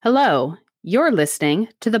Hello, you're listening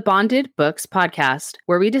to the Bonded Books podcast,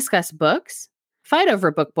 where we discuss books, fight over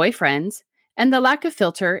book boyfriends, and the lack of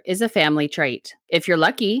filter is a family trait. If you're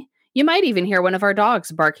lucky, you might even hear one of our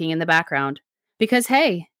dogs barking in the background. Because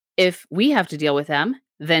hey, if we have to deal with them,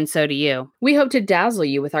 then so do you. We hope to dazzle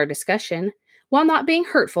you with our discussion while not being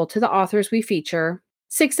hurtful to the authors we feature.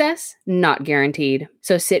 Success not guaranteed.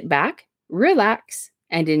 So sit back, relax,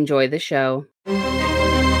 and enjoy the show.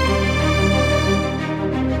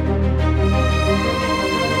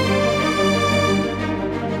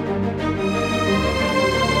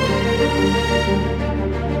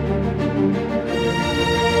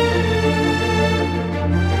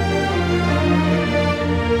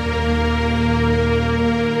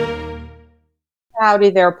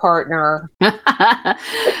 Howdy there, partner.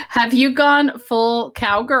 Have you gone full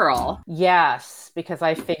cowgirl? Yes, because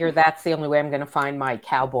I figure that's the only way I'm going to find my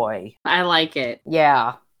cowboy. I like it.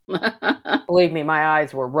 Yeah. Believe me, my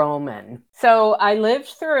eyes were roaming. So I lived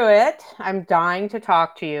through it. I'm dying to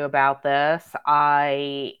talk to you about this.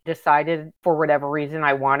 I decided for whatever reason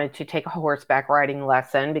I wanted to take a horseback riding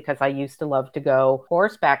lesson because I used to love to go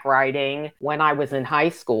horseback riding when I was in high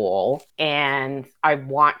school. And I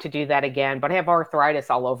want to do that again, but I have arthritis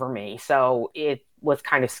all over me. So it was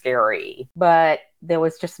kind of scary. But there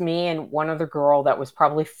was just me and one other girl that was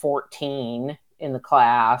probably 14 in the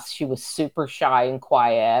class. She was super shy and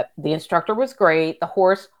quiet. The instructor was great. The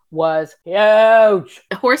horse was huge.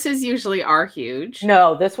 Horses usually are huge.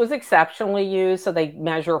 No, this was exceptionally used. So they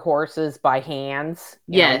measure horses by hands.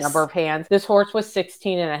 Yes. Number of hands. This horse was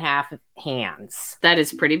 16 and a half hands. That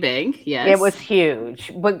is pretty big. Yes. It was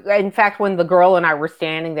huge. But in fact, when the girl and I were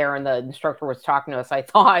standing there and the instructor was talking to us, I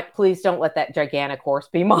thought, please don't let that gigantic horse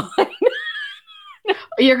be mine.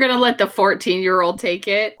 You're going to let the 14-year-old take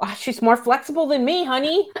it? Oh, she's more flexible than me,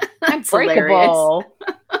 honey. I'm breakable.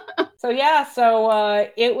 So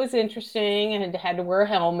it was interesting and had to wear a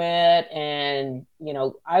helmet. And,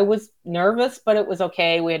 I was nervous, but it was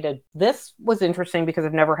okay. This was interesting because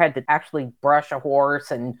I've never had to actually brush a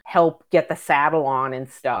horse and help get the saddle on and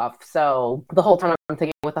stuff. So the whole time I'm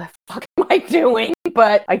thinking, what the fuck am I doing?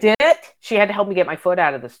 But I did it. She had to help me get my foot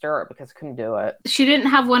out of the stirrup because I couldn't do it. She didn't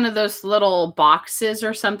have one of those little boxes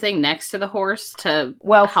or something next to the horse to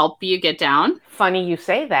help you get down? Funny you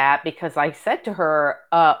say that because I said to her,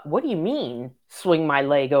 what do you mean? Swing my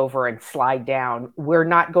leg over and slide down. We're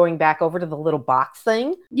not going back over to the little box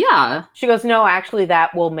thing? Yeah. She goes, no, actually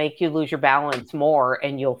that will make you lose your balance more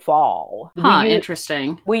and you'll fall.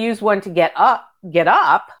 Interesting. We use one to get up.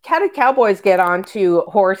 How do cowboys get onto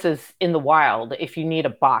horses in the wild if you need a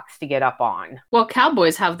box to get up on? Well,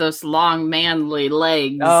 cowboys have those long, manly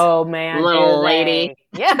legs. Oh, man. Little lady.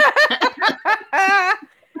 Yeah.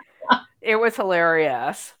 It was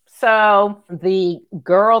hilarious. So the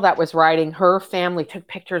girl that was riding, her family took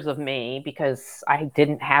pictures of me because I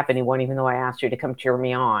didn't have anyone, even though I asked you to come cheer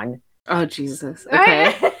me on. Oh, Jesus.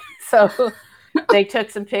 Okay. So they took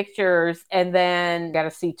some pictures and then got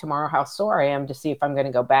to see tomorrow how sore I am to see if I'm going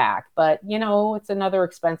to go back. But, it's another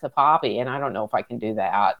expensive hobby and I don't know if I can do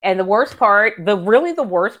that. And the worst part,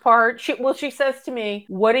 she says to me,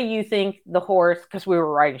 what do you think the horse, because we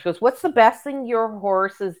were riding, she goes, what's the best thing your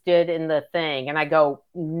horses did in the thing? And I go,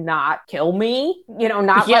 not kill me,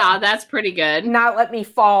 that's pretty good. Not let me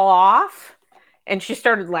fall off. And she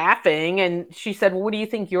started laughing and she said, well, what do you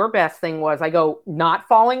think your best thing was? I go, not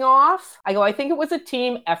falling off. I go, I think it was a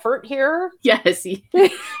team effort here. Yes.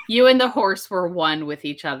 You and the horse were one with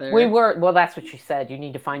each other. We were. Well, that's what she said. You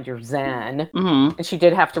need to find your zen. Mm-hmm. And she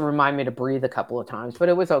did have to remind me to breathe a couple of times, but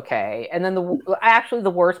it was okay. And then the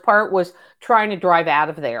worst part was trying to drive out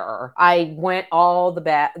of there. I went all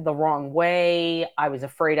the wrong way. I was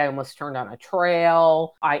afraid I almost turned on a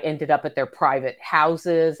trail. I ended up at their private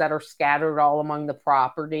houses that are scattered all among the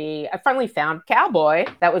property. I finally found a cowboy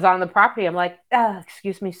that was on the property. I'm like,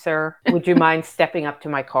 excuse me, sir. Would you mind stepping up to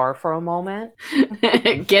my car for a moment?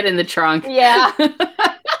 Get in the trunk. Yeah.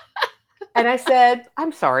 And I said,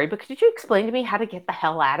 I'm sorry, but could you explain to me how to get the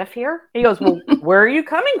hell out of here? He goes, well, where are you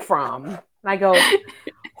coming from? And I go,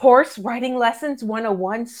 horse riding lessons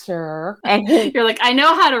 101, sir. And you're like, I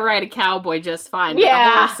know how to ride a cowboy just fine. Yeah.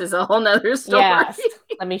 But the horse is a whole nother story. Yes.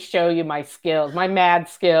 Let me show you my skills, my mad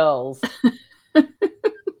skills.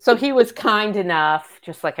 So he was kind enough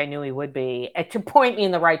just like I knew he would be, to point me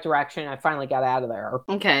in the right direction. I finally got out of there.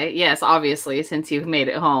 Okay. Yes, obviously, since you've made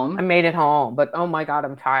it home. I made it home, but oh my God,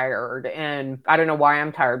 I'm tired. And I don't know why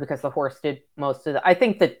I'm tired, because the horse did most of I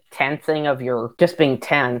think the tensing of your just being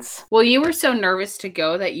tense. Well, you were so nervous to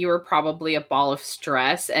go that you were probably a ball of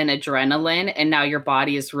stress and adrenaline, and now your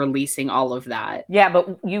body is releasing all of that. Yeah,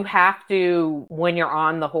 but you have to, when you're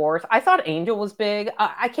on the horse. I thought Angel was big.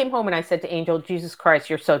 I came home and I said to Angel, Jesus Christ,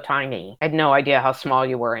 you're so tiny. I had no idea how small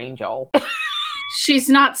you were, Angel. She's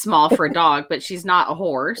not small for a dog, but she's not a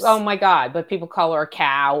horse. Oh my God, but people call her a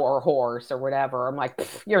cow or a horse or whatever. I'm like,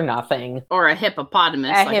 you're nothing. Or a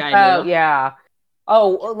hippopotamus, A like hippo, I do. yeah.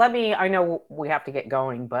 Oh, I know we have to get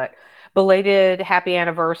going, but belated happy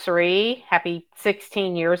anniversary. Happy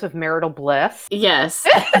 16 years of marital bliss. Yes,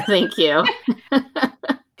 thank you.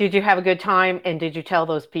 Did you have a good time? And did you tell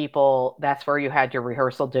those people that's where you had your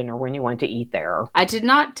rehearsal dinner when you went to eat there? I did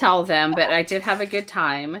not tell them, but I did have a good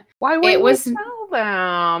time. Why wouldn't you tell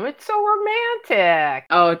them? It's so romantic.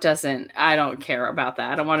 Oh, it doesn't. I don't care about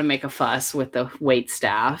that. I don't want to make a fuss with the wait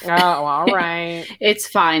staff. Oh, all right. It's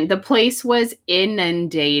fine. The place was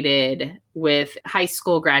inundated with high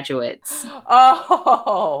school graduates.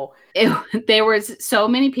 Oh, There was so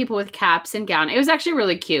many people with caps and gown. It was actually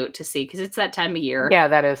really cute to see because it's that time of year. yeah,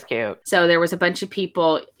 that is cute. So there was a bunch of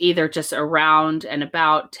people either just around and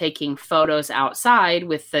about taking photos outside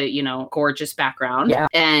with the, gorgeous background. Yeah.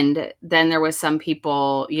 And then there was some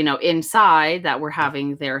people, inside that were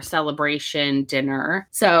having their celebration dinner.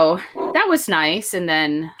 So that was nice. And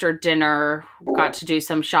then after dinner, got to do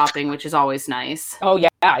some shopping, which is always nice. Oh, yeah.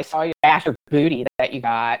 I saw your Asher booty that you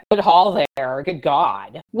got. Good haul there. Good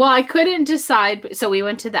God. Well, I couldn't decide. So we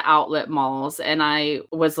went to the outlet malls and I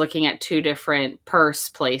was looking at two different purse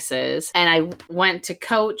places. And I went to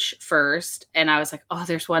Coach first and I was like, oh,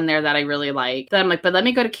 there's one there that I really like. Then I'm like, but let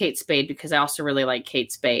me go to Kate Spade because I also really like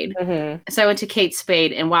Kate Spade. Mm-hmm. So I went to Kate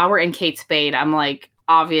Spade. And while we're in Kate Spade, I'm like,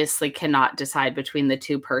 obviously cannot decide between the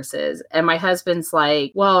two purses. And my husband's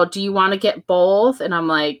like, well, do you want to get both? And I'm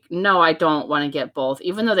like, no, I don't want to get both,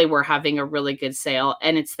 even though they were having a really good sale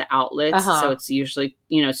and it's the outlets. So it's usually,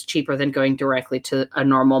 it's cheaper than going directly to a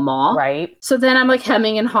normal mall. Right. So then I'm like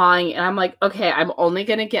hemming and hawing and I'm like, okay, I'm only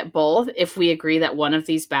going to get both if we agree that one of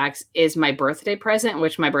these bags is my birthday present,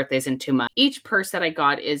 which my birthday's in 2 months. Each purse that I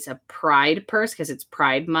got is a Pride purse because it's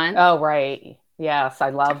Pride month. Oh, right. Yes, I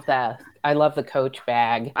love that. I love the Coach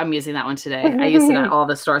bag. I'm using that one today. I used it at all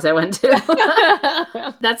the stores I went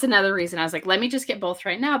to. That's another reason I was like, let me just get both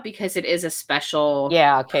right now because it is a special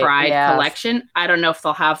Pride collection. I don't know if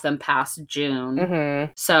they'll have them past June.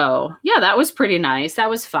 Mm-hmm. So yeah, that was pretty nice. That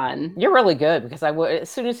was fun. You're really good because I would, as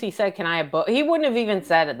soon as he said, can I have both? He wouldn't have even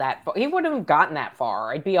said it that far. He wouldn't have gotten that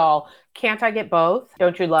far. I'd be all, can't I get both?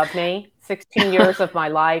 Don't you love me? 16 years of my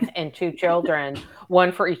life and 2 children,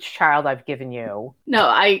 one for each child I've given you. No,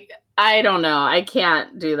 I don't know. I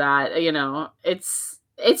can't do that.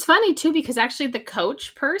 It's funny too because actually the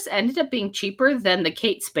Coach purse ended up being cheaper than the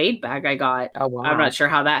Kate Spade bag I got. Oh wow! I'm not sure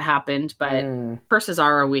how that happened, but purses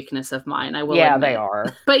are a weakness of mine. I will. Yeah, admit. they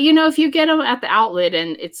are. But if you get them at the outlet,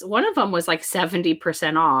 and it's one of them was like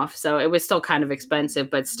 70% off, so it was still kind of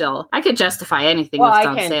expensive, but still, I could justify anything that's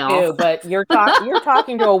on sale. Too, but you're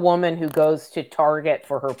talking to a woman who goes to Target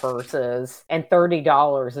for her purses, and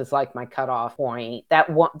 $30 is like my cutoff point.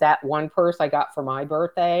 That one purse I got for my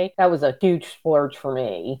birthday, that was a huge splurge for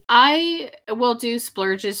me. I will do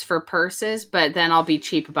splurges for purses, but then I'll be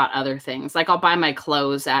cheap about other things. Like I'll buy my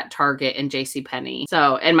clothes at Target and JCPenney.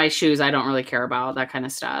 So, and my shoes, I don't really care about that kind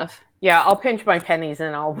of stuff. Yeah, I'll pinch my pennies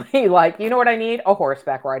and I'll be like, you know what I need? A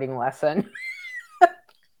horseback riding lesson.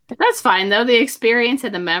 That's fine though. The experience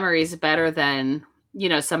and the memory is better than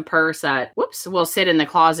some purse that, will sit in the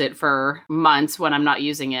closet for months when I'm not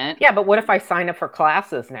using it. Yeah, but what if I sign up for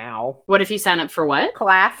classes now? What if you sign up for what?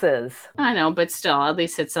 Classes. I know, but still, at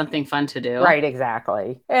least it's something fun to do. Right,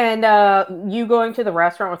 exactly. And you going to the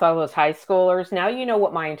restaurant with all those high schoolers, now you know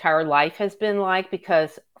what my entire life has been like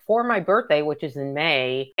because for my birthday, which is in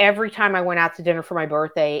May, every time I went out to dinner for my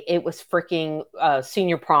birthday, it was freaking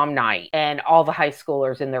senior prom night and all the high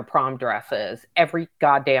schoolers in their prom dresses every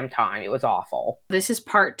goddamn time. It was awful. This is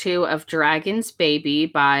part 2 of Dragon's Baby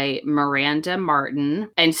by Miranda Martin.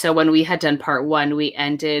 And so when we had done part 1, we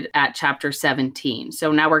ended at chapter 17.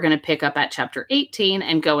 So now we're going to pick up at chapter 18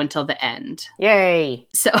 and go until the end. Yay.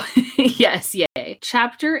 So yes, yay.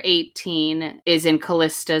 Chapter 18 is in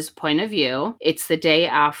Callista's point of view. It's the day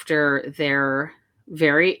after their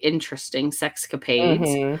very interesting sexcapades.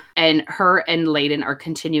 Mm-hmm. And her and Layden are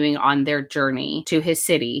continuing on their journey to his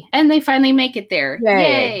city. And they finally make it there.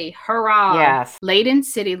 Yay! Hurrah! Yes.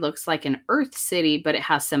 Layden's city looks like an Earth city, but it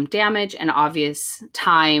has some damage and obvious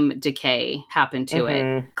time decay happen to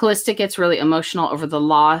it. Callista gets really emotional over the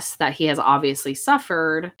loss that he has obviously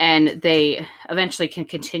suffered, and they eventually can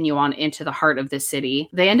continue on into the heart of the city.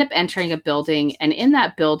 They end up entering a building, and in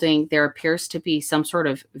that building, there appears to be some sort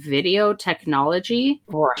of video technology,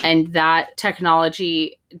 and that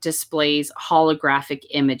technology displays holographic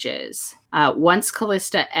images. Once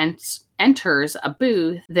Callista enters a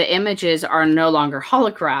booth, the images are no longer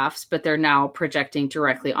holographs, but they're now projecting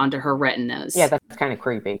directly onto her retinas. Yeah, that's kind of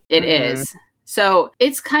creepy. It is. So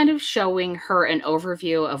it's kind of showing her an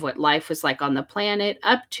overview of what life was like on the planet,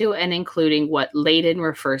 up to and including what Layden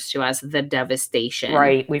refers to as the devastation.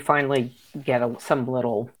 Right. We finally get some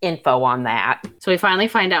little info on that. So we finally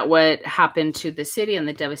find out what happened to the city and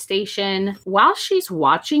the devastation. While she's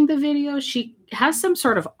watching the video, she has some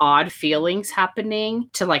sort of odd feelings happening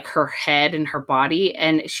to like her head and her body,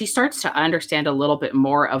 and she starts to understand a little bit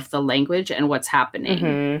more of the language and what's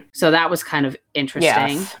happening. So that was kind of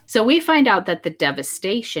interesting. Yes. So we find out that the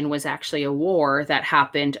devastation was actually a war that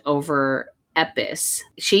happened over Epis.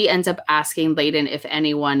 She ends up asking Layden if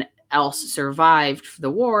anyone else survived the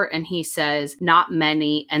war, and he says not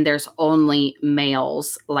many, and there's only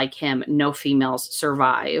males like him, no females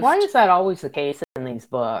survived. Why is that always the case in these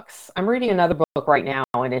books? I'm reading another book right now,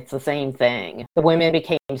 and it's the same thing. The women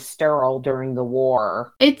became sterile during the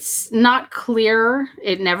war. It's not clear.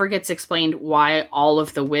 It never gets explained why all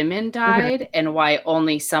of the women died and why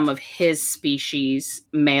only some of his species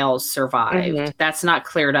males survived. That's not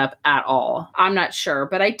cleared up at all. I'm not sure,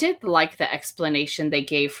 but I did like the explanation they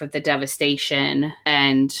gave for the devastation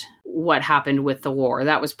and what happened with the war.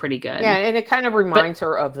 That was pretty good. Yeah, and it kind of reminds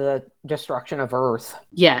her of the destruction of Earth.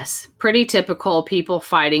 Yes, pretty typical, people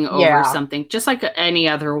fighting over something, just like any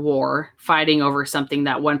other war, fighting over something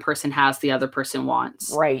that one person has, the other person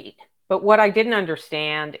wants. Right. But what I didn't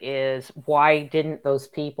understand is why didn't those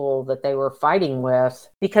people that they were fighting with,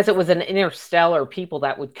 because it was an interstellar people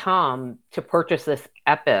that would come to purchase this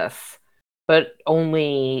Epis, but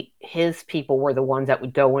only his people were the ones that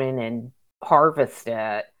would go in and harvest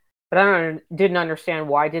it. But I didn't understand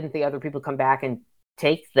why didn't the other people come back and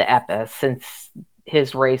take the Epis since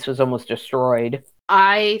his race was almost destroyed.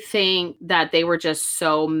 I think that they were just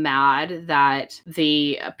so mad that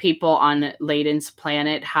the people on Layden's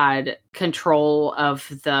planet had control of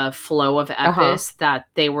the flow of Epis that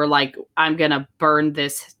they were like, I'm going to burn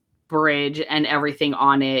this bridge and everything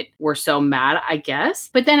on it. We're so mad, I guess.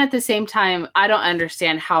 But then at the same time, I don't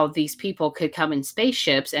understand how these people could come in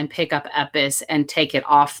spaceships and pick up Epis and take it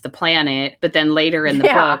off the planet. But then later in the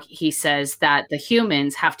book, he says that the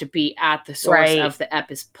humans have to be at the source of the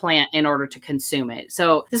Epis plant in order to consume it.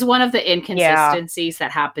 So this is one of the inconsistencies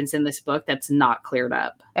that happens in this book that's not cleared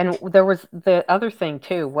up. And there was the other thing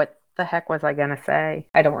too. What the heck was I gonna say?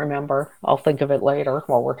 I don't remember. I'll think of it later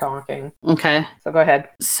while we're talking. Okay. So go ahead.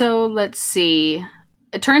 So let's see.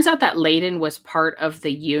 It turns out that Layden was part of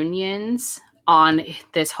the unions on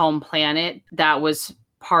this home planet that was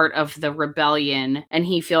part of the rebellion, and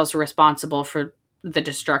he feels responsible for the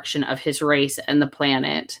destruction of his race and the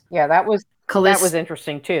planet. Yeah, that was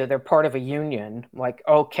interesting too. They're part of a union. Like,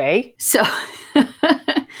 okay. So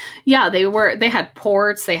yeah, they had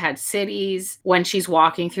ports, they had cities. When she's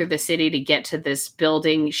walking through the city to get to this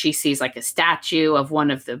building, she sees like a statue of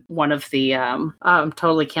one of the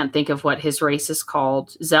totally can't think of what his race is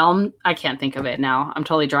called. Zelm? I can't think of it now. I'm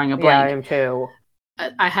totally drawing a blank. Yeah, I am too.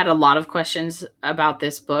 I had a lot of questions about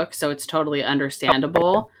this book, so it's totally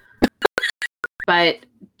understandable. But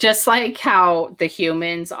just like how the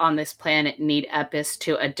humans on this planet need Epis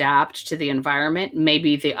to adapt to the environment,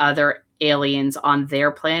 maybe the other aliens on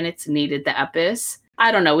their planets needed the Epis.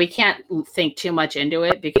 I don't know. We can't think too much into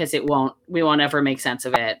it because we won't ever make sense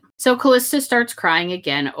of it. So Callista starts crying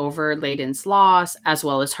again over Layden's loss as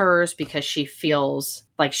well as hers, because she feels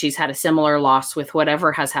like she's had a similar loss with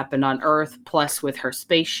whatever has happened on Earth, plus with her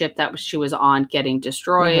spaceship that she was on getting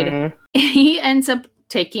destroyed. He ends up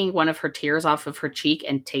taking one of her tears off of her cheek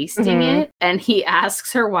and tasting it. And he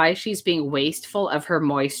asks her why she's being wasteful of her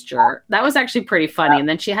moisture. That was actually pretty funny. And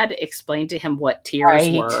then she had to explain to him what tears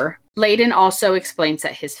were. Layden also explains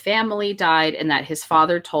that his family died and that his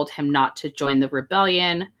father told him not to join the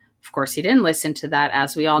rebellion. Of course, he didn't listen to that,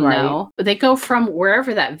 as we all know. They go from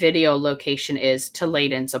wherever that video location is to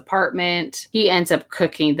Layden's apartment. He ends up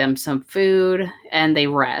cooking them some food, and they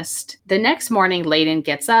rest. The next morning, Layden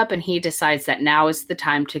gets up, and he decides that now is the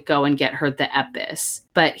time to go and get her the Epis.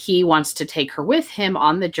 But he wants to take her with him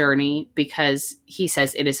on the journey because he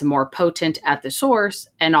says it is more potent at the source,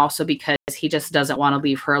 and also because he just doesn't want to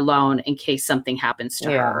leave her alone in case something happens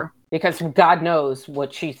to her. Because God knows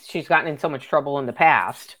what she's gotten in so much trouble in the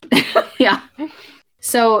past. Yeah.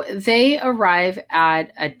 So they arrive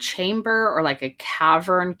at a chamber or like a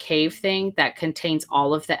cavern cave thing that contains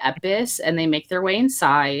all of the Epis, and they make their way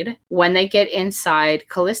inside. When they get inside,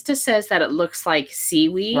 Callista says that it looks like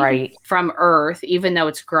seaweed from Earth, even though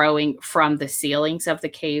it's growing from the ceilings of the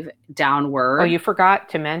cave downward. Oh, you forgot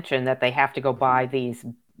to mention that they have to go by these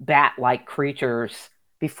bat-like creatures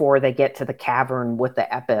before they get to the cavern with the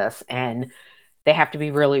Epis, and they have to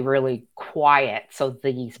be really, really quiet so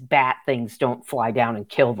these bat things don't fly down and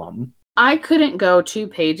kill them. I couldn't go 2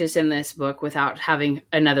 pages in this book without having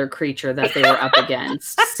another creature that they were up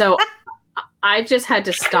against. So I just had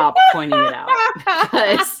to stop pointing it out.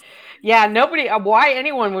 Because... yeah, nobody, why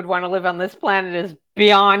anyone would want to live on this planet is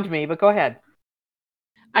beyond me, but go ahead.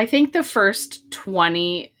 I think the first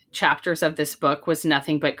 20 chapters of this book was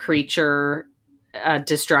nothing but creature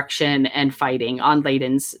destruction and fighting on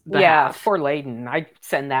Layden's behalf. Yeah, poor Layden. I'd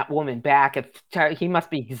send that woman back if he must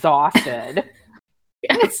be exhausted.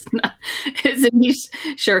 Isn't he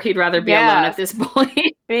sure he'd rather be alone at this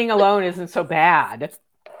point? Being alone isn't so bad.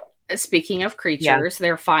 Speaking of creatures,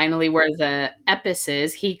 they're finally where the Epis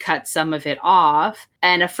is. He cuts some of it off,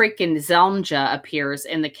 and a freaking Zelmja appears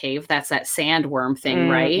in the cave. That's that sandworm thing,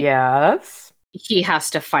 right? Yes. He has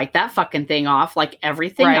to fight that fucking thing off like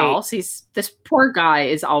everything else. This poor guy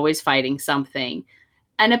is always fighting something.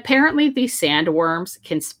 And apparently these sandworms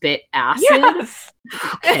can spit acid. Yes.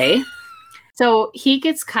 Okay. So he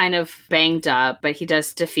gets kind of banged up, but he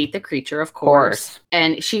does defeat the creature, of course.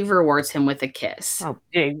 And she rewards him with a kiss. Oh,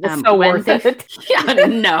 gee, it's so worth it. Yeah,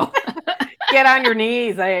 no. Get on your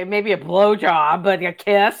knees. Maybe a blowjob, but a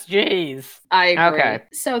kiss? Jeez. I agree. Okay.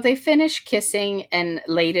 So they finish kissing, and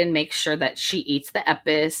Layden makes sure that she eats the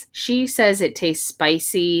Epis. She says it tastes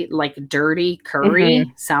spicy, like dirty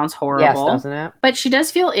curry. Sounds horrible. Yes, doesn't it? But she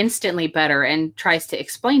does feel instantly better and tries to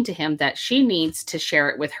explain to him that she needs to share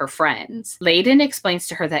it with her friends. Layden explains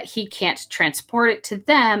to her that he can't transport it to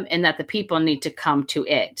them and that the people need to come to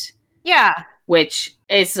it. Yeah. Which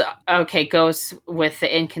is, okay, goes with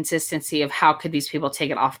the inconsistency of how could these people take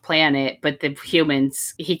it off planet, but the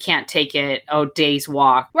humans, he can't take it, day's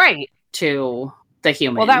walk to the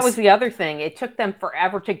humans. Well, that was the other thing. It took them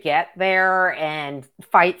forever to get there and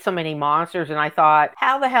fight so many monsters, and I thought,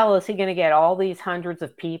 how the hell is he going to get all these hundreds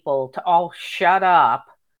of people to all shut up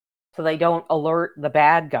so they don't alert the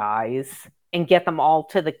bad guys and get them all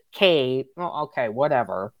to the cave? Well, okay,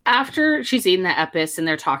 whatever. After she's eaten the Epis and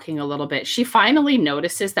they're talking a little bit, she finally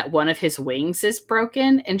notices that one of his wings is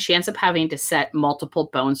broken, and she ends up having to set multiple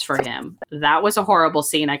bones for him. That was a horrible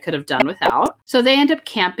scene I could have done without. So they end up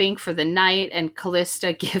camping for the night, and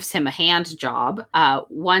Callista gives him a hand job.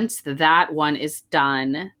 Once that one is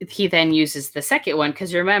done, he then uses the second one,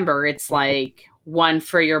 because remember, it's like 1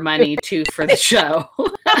 for your money, 2 for the show.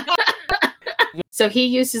 So he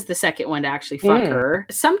uses the second one to actually fuck her.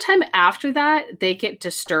 Sometime after that, they get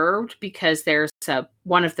disturbed because there's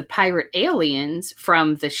one of the pirate aliens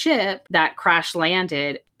from the ship that crash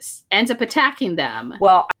landed ends up attacking them.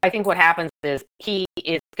 Well, I think what happens is he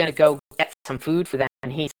is going to go get some food for them,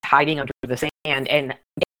 and he's hiding under the sand, and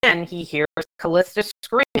then he hears Callista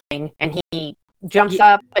screaming, and he jumps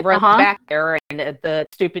up and runs back there, and the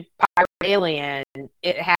stupid pirate alien,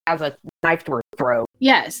 it has a knife to her throat.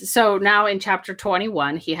 Yes, so now in chapter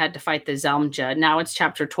 21, he had to fight the Zelmja. Now it's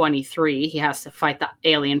chapter 23, he has to fight the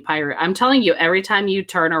alien pirate. I'm telling you, every time you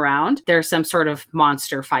turn around, there's some sort of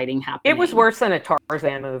monster fighting happening. It was worse than a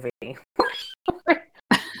Tarzan movie. He's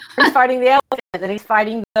fighting the elephant, and he's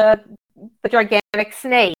fighting the gigantic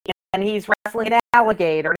snake, and he's wrestling an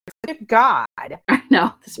alligator. Good God. I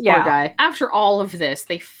know, this poor guy. After all of this,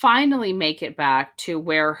 they finally make it back to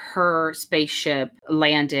where her spaceship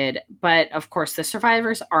landed. But of course, the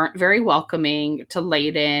survivors aren't very welcoming to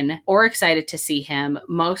Layden or excited to see him.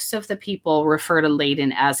 Most of the people refer to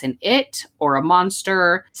Layden as an it or a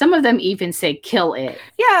monster. Some of them even say kill it.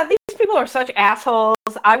 Yeah, these people are such assholes.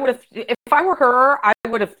 I would have, if I were her, I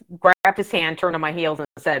would have grabbed his hand, turned on my heels, and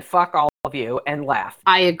said, fuck all of you, and left.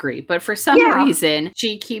 I agree. But for some reason,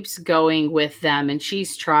 she keeps going with them, and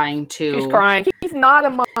she's trying to... She's crying. He's not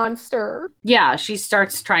a monster. Yeah, she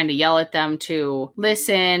starts trying to yell at them to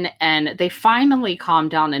listen, and they finally calm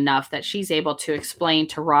down enough that she's able to explain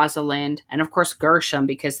to Rosalind, and of course Gershom,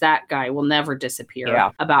 because that guy will never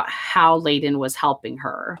disappear, about how Layden was helping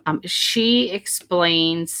her. Rosalind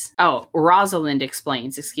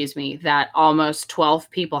explains, that almost 12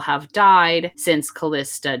 people have died since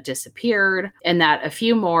Callista disappeared, and that a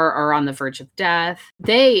few more are on the verge of death.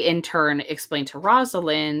 They, in turn, explain to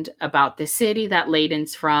Rosalind about the city that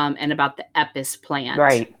Layden's from and about the Epis plant.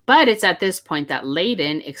 Right. But it's at this point that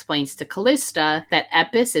Layden explains to Callista that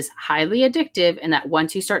Epis is highly addictive and that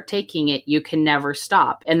once you start taking it, you can never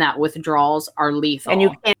stop, and that withdrawals are lethal. And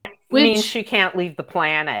you can't, means she can't leave the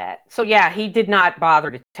planet. So yeah, he did not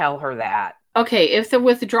bother to tell her that. Okay, if the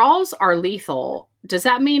withdrawals are lethal, does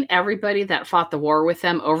that mean everybody that fought the war with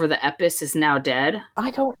them over the Epis is now dead?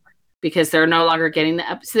 I don't. Because they're no longer getting the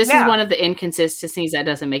Epis. This is one of the inconsistencies that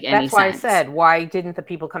doesn't make any sense. That's why I said, why didn't the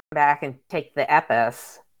people come back and take the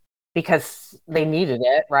Epis? Because they needed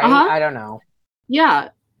it, right? I don't know. Yeah,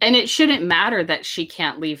 and it shouldn't matter that she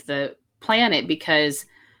can't leave the planet because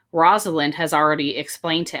Rosalind has already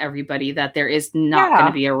explained to everybody that there is not going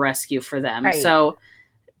to be a rescue for them. Right. So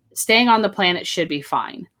staying on the planet should be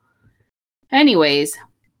fine. Anyways,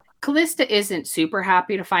 Callista isn't super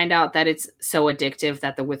happy to find out that it's so addictive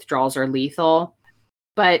that the withdrawals are lethal,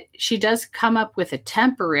 but she does come up with a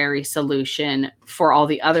temporary solution for all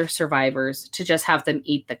the other survivors to just have them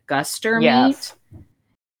eat the Guster meat,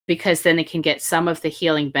 because then they can get some of the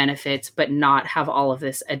healing benefits, but not have all of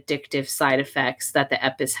this addictive side effects that the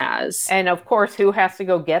Epis has. And of course, who has to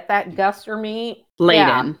go get that Guster meat?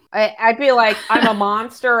 Layden. Yeah. I'd be like, I'm a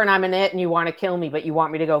monster and I'm an it and you want to kill me, but you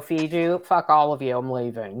want me to go feed you? Fuck all of you, I'm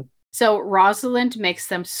leaving. So Rosalind makes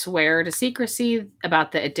them swear to secrecy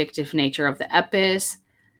about the addictive nature of the Epis.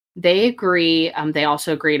 They agree. They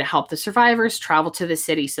also agree to help the survivors travel to the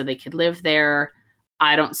city so they could live there.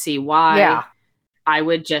 I don't see why. Yeah. I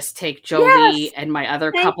would just take Jolie and my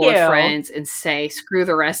other couple of friends and say, screw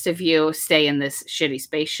the rest of you, stay in this shitty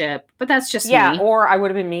spaceship. But that's just me. Yeah, or I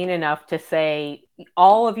would have been mean enough to say,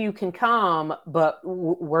 all of you can come, but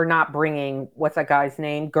we're not bringing, what's that guy's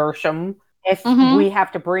name? Gershom. If we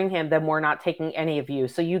have to bring him, then we're not taking any of you.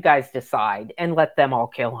 So you guys decide and let them all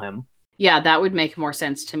kill him. Yeah, that would make more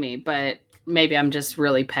sense to me. But maybe I'm just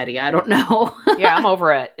really petty. I don't know. Yeah, I'm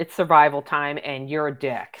over it. It's survival time and you're a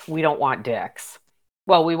dick. We don't want dicks.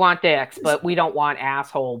 Well, we want dicks, but we don't want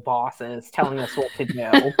asshole bosses telling us what to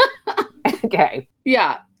do. Okay.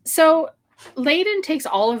 Yeah. So Layden takes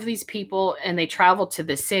all of these people and they travel to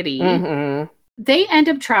the city. Mm-hmm. They end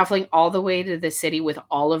up traveling all the way to the city with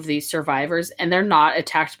all of these survivors, and they're not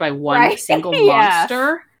attacked by one single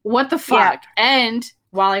monster. What the fuck? Yeah. And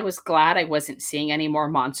while I was glad I wasn't seeing any more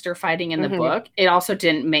monster fighting in the book, it also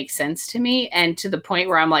didn't make sense to me. And to the point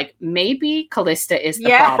where I'm like, maybe Callista is the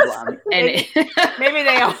problem. And maybe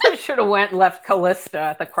they also should have went and left Callista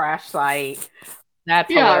at the crash site.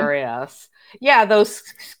 That's hilarious. Yeah, those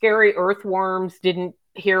scary earthworms didn't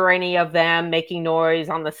hear any of them making noise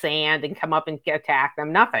on the sand and come up and attack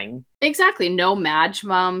them. Nothing. Exactly. No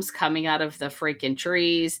Majmums coming out of the freaking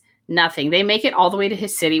trees. Nothing. They make it all the way to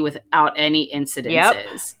his city without any incidences. Yep.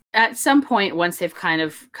 At some point, once they've kind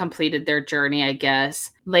of completed their journey, I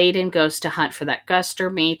guess, Layden goes to hunt for that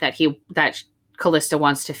Guster meat that Callista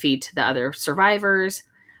wants to feed to the other survivors.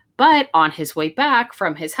 But on his way back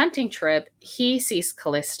from his hunting trip, he sees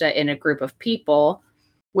Callista in a group of people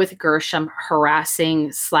with Gershom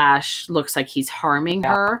harassing / looks like he's harming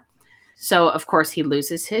her. So, of course, he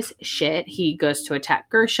loses his shit. He goes to attack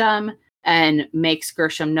Gershom and makes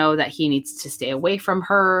Gershom know that he needs to stay away from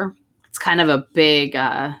her. It's kind of a big,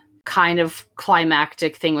 kind of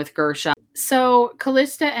climactic thing with Gershom. So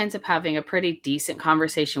Callista ends up having a pretty decent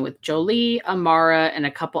conversation with Jolie, Amara, and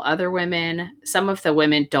a couple other women. Some of the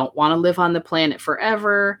women don't want to live on the planet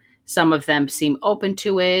forever. Some of them seem open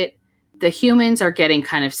to it. The humans are getting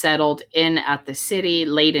kind of settled in at the city,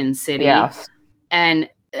 Layden City. Yes. And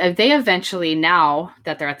they eventually, now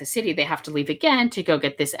that they're at the city, they have to leave again to go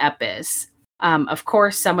get this Epis. Of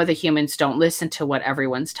course, some of the humans don't listen to what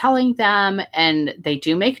everyone's telling them, and they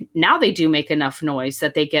do make enough noise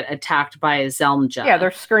that they get attacked by a Zelmja. Yeah,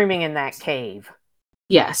 they're screaming in that cave.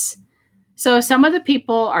 Yes. So some of the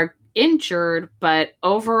people are injured, but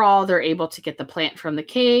overall they're able to get the plant from the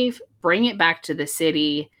cave, bring it back to the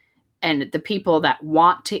city, and the people that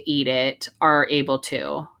want to eat it are able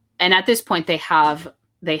to. And at this point, they have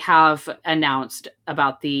announced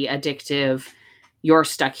about the addictive "you're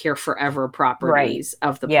stuck here forever" properties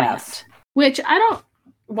of the plant. Which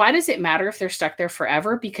why does it matter if they're stuck there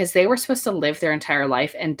forever? Because they were supposed to live their entire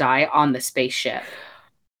life and die on the spaceship.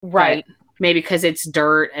 Right. Maybe because it's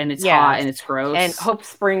dirt and it's hot and it's gross. And hope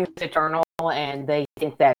springs eternal, and they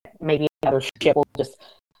think that maybe another ship will just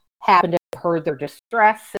happen to have heard their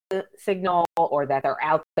distress signal, or that they're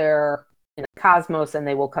out there in the cosmos and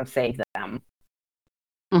they will come save them.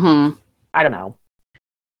 Mm-hmm. I don't know.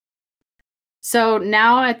 So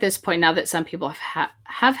now at this point, now that some people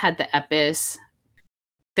have had the Epis,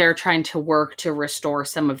 they're trying to work to restore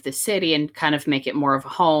some of the city and kind of make it more of a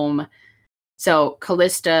home. So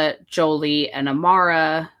Callista, Jolie, and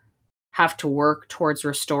Amara have to work towards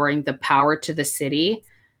restoring the power to the city.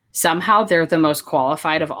 Somehow they're the most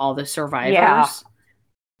qualified of all the survivors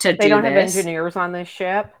to do this. They don't have engineers on this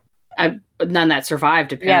ship? None that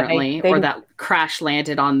survived, apparently, or that crash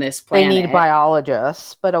landed on this planet. They need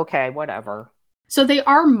biologists, but okay, whatever. So they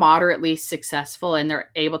are moderately successful, and they're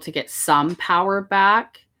able to get some power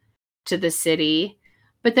back to the city.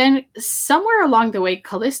 But then somewhere along the way,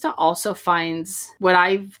 Callista also finds what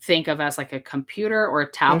I think of as like a computer or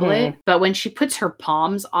a tablet. But when she puts her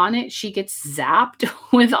palms on it, she gets zapped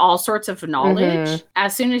with all sorts of knowledge.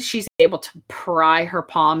 As soon as she's able to pry her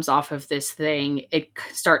palms off of this thing, it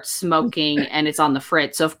starts smoking and it's on the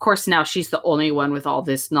fritz. So of course now she's the only one with all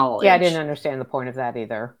this knowledge. Yeah, I didn't understand the point of that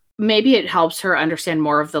either. Maybe it helps her understand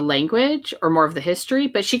more of the language or more of the history,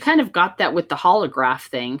 but she kind of got that with the holograph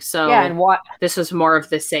thing. So and what this was more of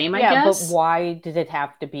the same, I guess. But why did it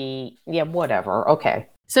have to be? Yeah, whatever. Okay.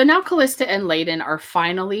 So now Callista and Layden are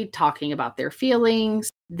finally talking about their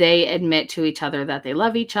feelings. They admit to each other that they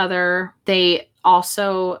love each other. They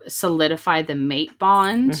also solidify the mate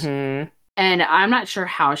bond. And I'm not sure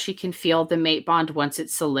how she can feel the mate bond once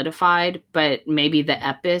it's solidified, but maybe the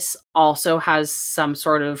Epis also has some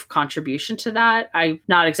sort of contribution to that. I'm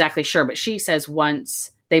not exactly sure, but she says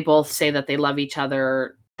once they both say that they love each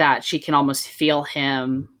other, that she can almost feel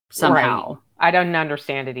him somehow. Right. I don't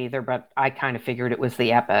understand it either, but I kind of figured it was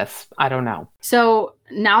the Epis. I don't know. So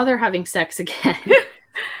now they're having sex again.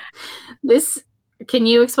 Can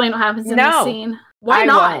you explain what happens in this scene? Why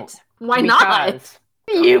not? Won't. Why not?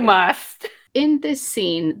 You must. In this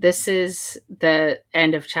scene, this is the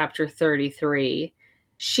end of chapter 33.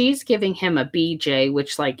 She's giving him a BJ,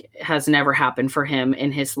 which has never happened for him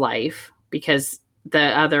in his life because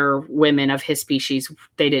the other women of his species,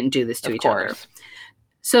 they didn't do this to each other.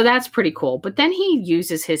 So that's pretty cool. But then he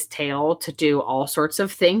uses his tail to do all sorts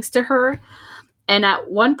of things to her. And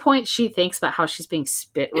at one point, she thinks about how she's being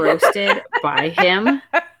spit roasted by him.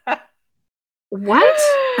 What?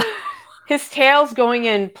 His tail's going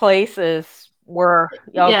in places where...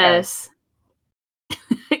 Okay. Yes.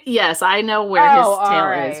 Yes, I know where his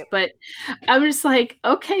tail is. But I'm just like,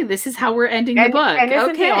 okay, this is how we're ending the book. And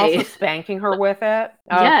isn't he also spanking her with it?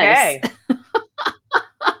 Yes. Okay.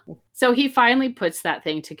 So he finally puts that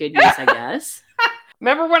thing to good use, I guess.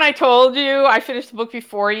 Remember when I told you I finished the book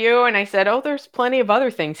before you and I said, oh, there's plenty of other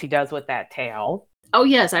things he does with that tail. Oh,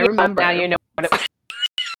 yes, I remember. Now you know what it was.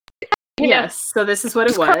 Yes, so this is what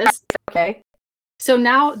it was. Okay. So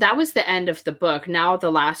now that was the end of the book. Now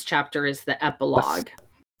the last chapter is the epilogue.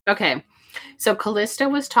 Okay. So Callista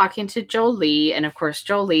was talking to Jolie, and of course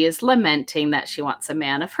Jolie is lamenting that she wants a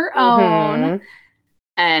man of her own.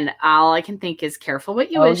 And all I can think is careful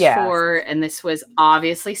what you wish for. And this was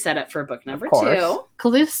obviously set up for book number 2.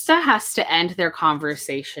 Callista has to end their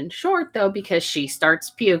conversation short, though, because she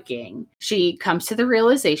starts puking. She comes to the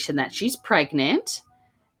realization that she's pregnant.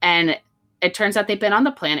 And it turns out they've been on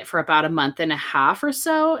the planet for about a month and a half or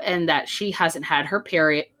so. And that she hasn't had her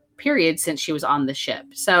period since she was on the ship.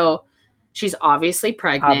 So she's obviously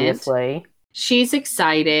pregnant. She's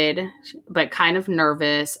excited, but kind of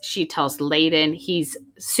nervous. She tells Layden. He's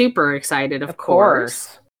super excited, of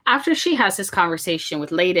course. After she has this conversation with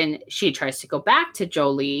Layden, she tries to go back to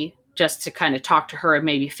Jolie just to kind of talk to her and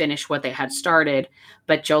maybe finish what they had started.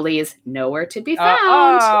 But Jolie is nowhere to be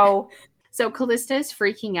found. So Callista is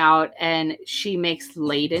freaking out, and she makes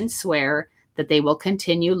Layden swear that they will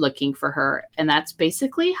continue looking for her. And that's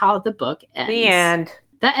basically how the book ends.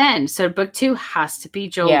 The end. So book 2 has to be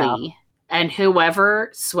Jolie. And whoever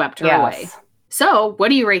swept her away. So, what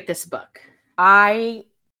do you rate this book? I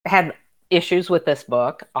had issues with this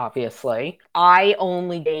book, obviously. I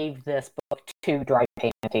only gave this book 2 dry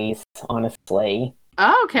panties, honestly.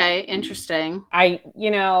 Oh, okay, interesting. I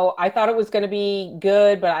thought it was going to be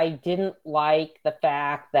good, but I didn't like the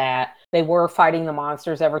fact that they were fighting the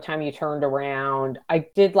monsters every time you turned around. I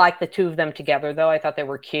did like the 2 of them together, though. I thought they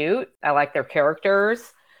were cute. I liked their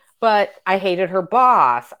characters. But I hated her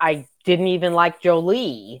boss. I didn't even like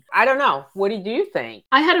Jolie. I don't know. What did you think?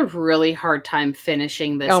 I had a really hard time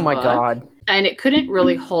finishing this book. Oh, my God. and it couldn't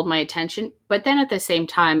really hold my attention. But then at the same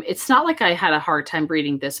time, it's not like I had a hard time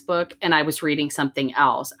reading this book and I was reading something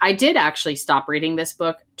else. I did actually stop reading this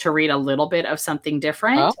book to read a little bit of something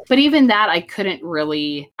different. Oh. But even that,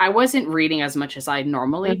 I wasn't reading as much as I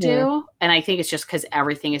normally do. And I think it's just because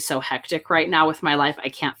everything is so hectic right now with my life, I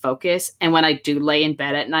can't focus. And when I do lay in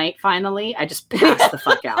bed at night, finally, I just pass the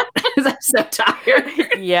fuck out because I'm so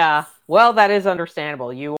tired. Yeah. Well, that is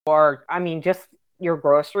understandable. You are, just your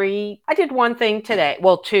grocery. I did one thing today.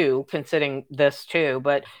 Well, two, considering this too,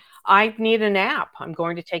 but I need a nap. I'm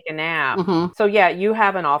going to take a nap. So yeah, you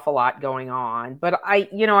have an awful lot going on, but I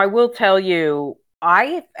will tell you,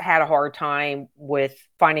 I had a hard time with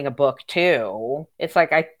finding a book too. It's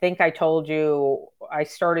like, I think I told you I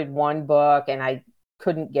started one book and I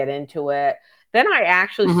couldn't get into it. Then I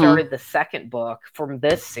actually started the second book from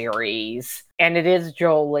this series, and it is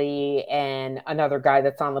Jolie and another guy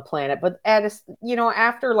that's on the planet. But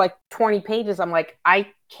after like 20 pages, I'm like, I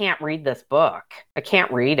can't read this book. I can't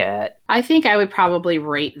read it. I think I would probably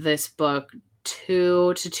rate this book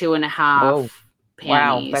 2 to 2.5 panties.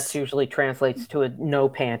 Wow, that usually translates to a no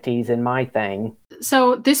panties in my thing.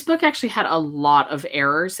 So this book actually had a lot of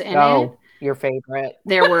errors in it. Oh, your favorite.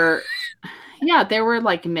 There were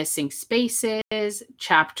like missing spaces,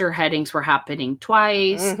 chapter headings were happening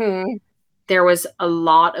twice. There was a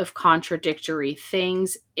lot of contradictory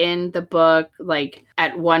things in the book. Like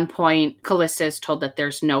at one point, Callista is told that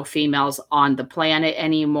there's no females on the planet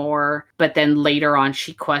anymore. But then later on,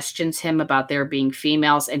 she questions him about there being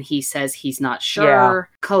females, and he says he's not sure.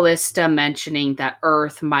 Yeah. Callista mentioning that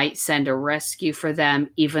Earth might send a rescue for them,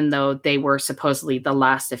 even though they were supposedly the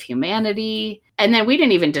last of humanity. And then we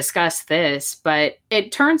didn't even discuss this, but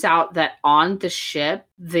it turns out that on the ship,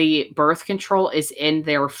 the birth control is in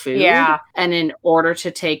their food. Yeah. And in order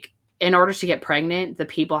to get pregnant, the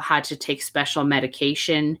people had to take special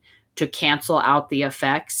medication to cancel out the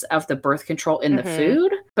effects of the birth control in the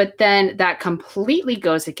food. But then that completely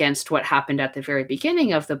goes against what happened at the very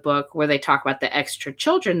beginning of the book, where they talk about the extra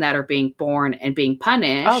children that are being born and being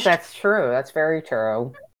punished. Oh, that's true. That's very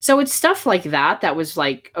true. So it's stuff like that was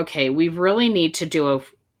like, okay, we really need to do a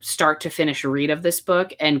start to finish read of this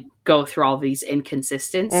book and go through all these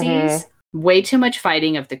inconsistencies. Way too much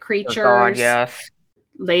fighting of the creatures. Oh God, yes.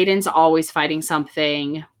 Layden's always fighting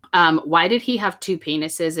something. Why did he have two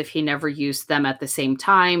penises if he never used them at the same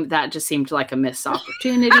time? That just seemed like a missed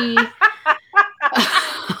opportunity.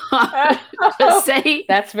 Say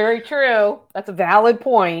that's very true. That's a valid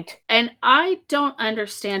point. And I don't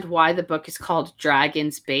understand why the book is called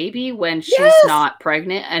Dragon's Baby when she's not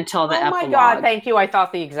pregnant until the epilogue. Oh my God, thank you. I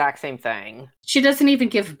thought the exact same thing. She doesn't even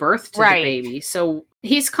give birth to the baby. So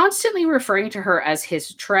he's constantly referring to her as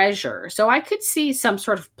his treasure. So I could see some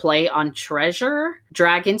sort of play on treasure,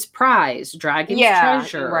 Dragon's Prize, Dragon's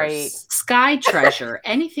Treasure, Sky Treasure,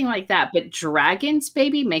 anything like that. But Dragon's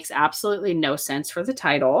Baby makes absolutely no sense for the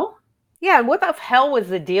title. Yeah, what the hell was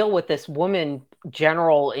the deal with this woman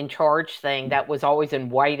general in charge thing that was always in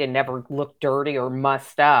white and never looked dirty or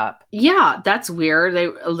mussed up? Yeah, that's weird. They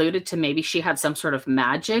alluded to maybe she had some sort of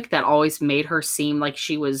magic that always made her seem like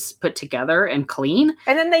she was put together and clean.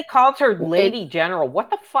 And then they called her Lady General.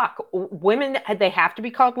 What the fuck? Women, they have to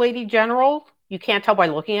be called Lady General? You can't tell by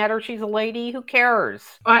looking at her she's a lady? Who cares?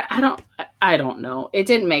 I don't know. It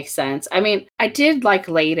didn't make sense. I mean, I did like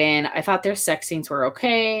Layden. I thought their sex scenes were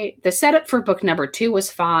okay. The setup for book number 2 was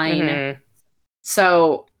fine.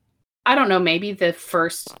 So, I don't know, maybe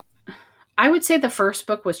I would say the first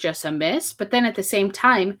book was just a miss, but then at the same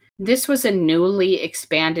time, this was a newly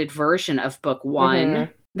expanded version of book 1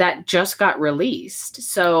 that just got released.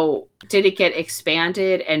 So did it get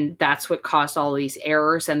expanded and that's what caused all these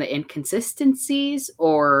errors and the inconsistencies?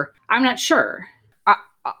 Or I'm not sure.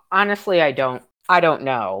 Honestly, I don't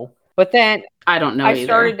know. But then I don't know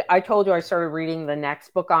either. I told you I started reading the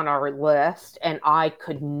next book on our list and I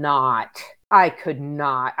could not. I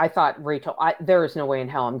thought, Rachel, there is no way in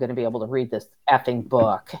hell I'm going to be able to read this effing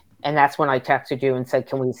book. And that's when I texted you and said,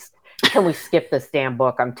 can we skip this damn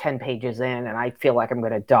book? I'm 10 pages in and I feel like I'm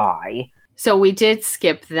going to die. So we did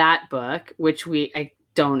skip that book, which I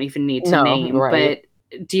don't even need to name. Right.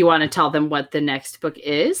 But do you want to tell them what the next book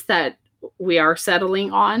is that we are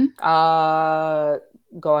settling on?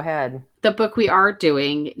 Go ahead. The book we are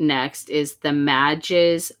doing next is The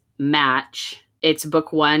Mages Match. It's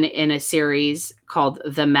book 1 in a series called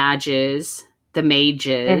The Mages.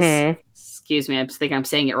 Excuse me, I think I'm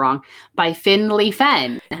saying it wrong. By Finley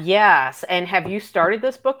Fenn. Yes. And have you started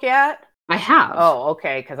this book yet? I have. Oh,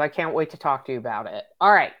 okay. Because I can't wait to talk to you about it.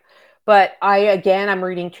 All right. But I'm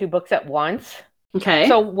reading 2 books at once. Okay.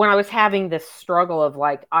 So when I was having this struggle of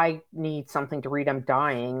like, I need something to read, I'm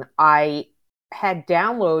dying, I had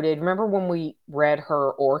downloaded, remember when we read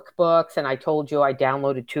her orc books and I told you I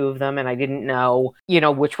downloaded 2 of them and I didn't know,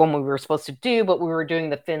 which one we were supposed to do, but we were doing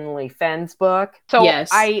the Finley Fens book. So Yes.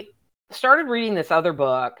 I started reading this other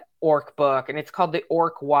book, orc book, and it's called The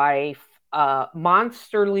Orc Wife,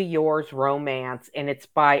 Monsterly Yours Romance, and it's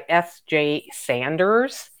by S.J.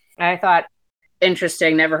 Sanders. And I thought,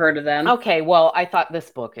 interesting. Never heard of them. okay, well, I thought this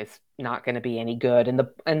book is not going to be any good. And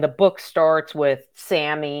the book starts with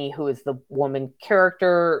Sammy, who is the woman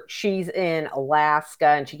character. She's in Alaska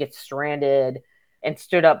and she gets stranded and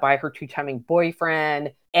stood up by her 2-timing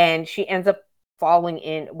boyfriend. And she ends up falling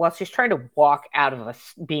in, well, she's trying to walk out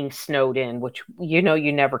of being snowed in, which you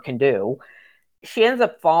never can do. She ends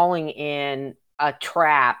up falling in a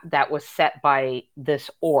trap that was set by this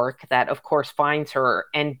orc that, of course, finds her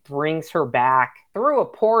and brings her back through a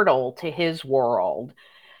portal to his world.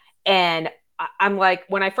 And I'm like,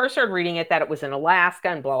 when I first started reading it, that it was in Alaska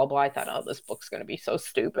and blah, blah, blah, I thought, oh, this book's going to be so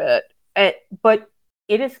stupid. But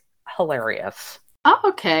it is hilarious. Oh,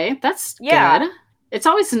 okay. That's good. It's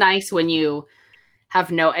always nice when you have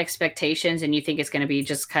no expectations and you think it's going to be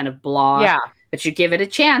just kind of blah. Yeah. But you give it a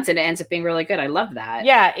chance and it ends up being really good. I love that.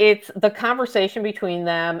 Yeah, it's the conversation between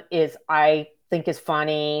them I think is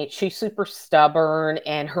funny. She's super stubborn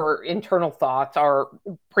and her internal thoughts are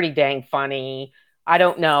pretty dang funny. I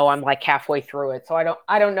don't know. I'm like halfway through it. So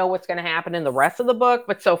I don't know what's going to happen in the rest of the book,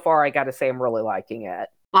 but so far I got to say I'm really liking it.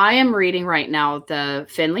 I am reading right now the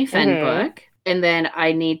Finley Fen book, and then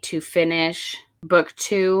I need to finish book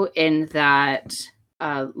 2 in that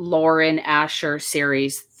Lauren Asher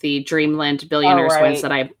series, the Dreamland Billionaires ones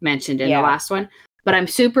that I mentioned in the last one. But I'm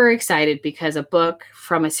super excited because a book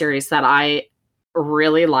from a series that I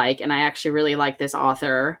really like, and I actually really like this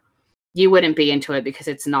author. You wouldn't be into it because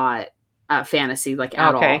it's not fantasy at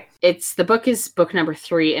all. The book is book number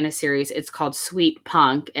 3 in a series. It's called Sweet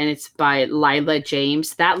Punk, and it's by Lila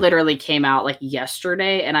James. That literally came out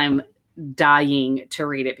yesterday, and I'm dying to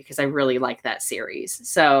read it because I really like that series.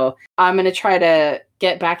 So I'm going to try to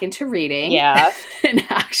get back into reading. Yeah. and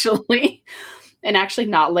actually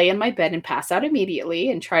not lay in my bed and pass out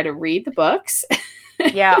immediately and try to read the books.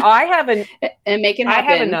 Yeah, I have and make it happen.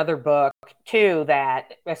 I have another book too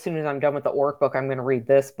that as soon as I'm done with the orc book, I'm going to read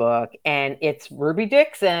this book, and it's Ruby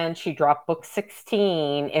Dixon. She dropped book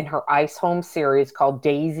 16 in her Ice Home series called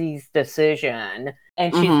Daisy's Decision,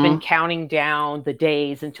 and she's been counting down the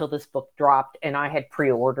days until this book dropped, and I had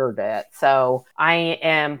pre-ordered it. So I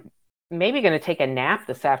am maybe going to take a nap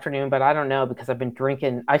this afternoon, but I don't know because I've been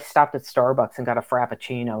drinking. I stopped at Starbucks and got a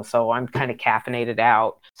Frappuccino, so I'm kind of caffeinated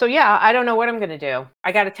out. So yeah, I don't know what I'm going to do.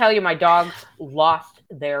 I got to tell you, my dogs lost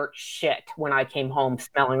their shit when I came home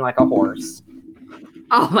smelling like a horse.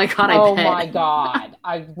 Oh my God. Oh my God.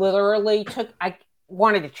 I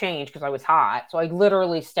wanted to change because I was hot. So I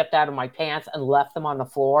literally stepped out of my pants and left them on the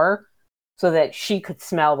floor so that she could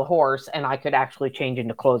smell the horse and I could actually change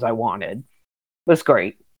into clothes I wanted. It was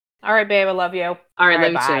great. All right, babe, I love you. All right,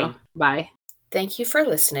 love you too. Bye. Thank you for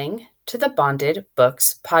listening to the Bonded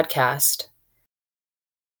Books podcast.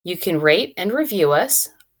 You can rate and review us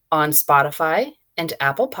on Spotify and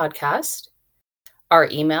Apple Podcast. Our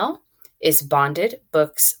email is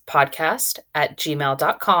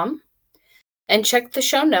bondedbookspodcast@gmail.com. And check the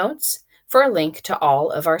show notes for a link to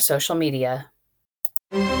all of our social media.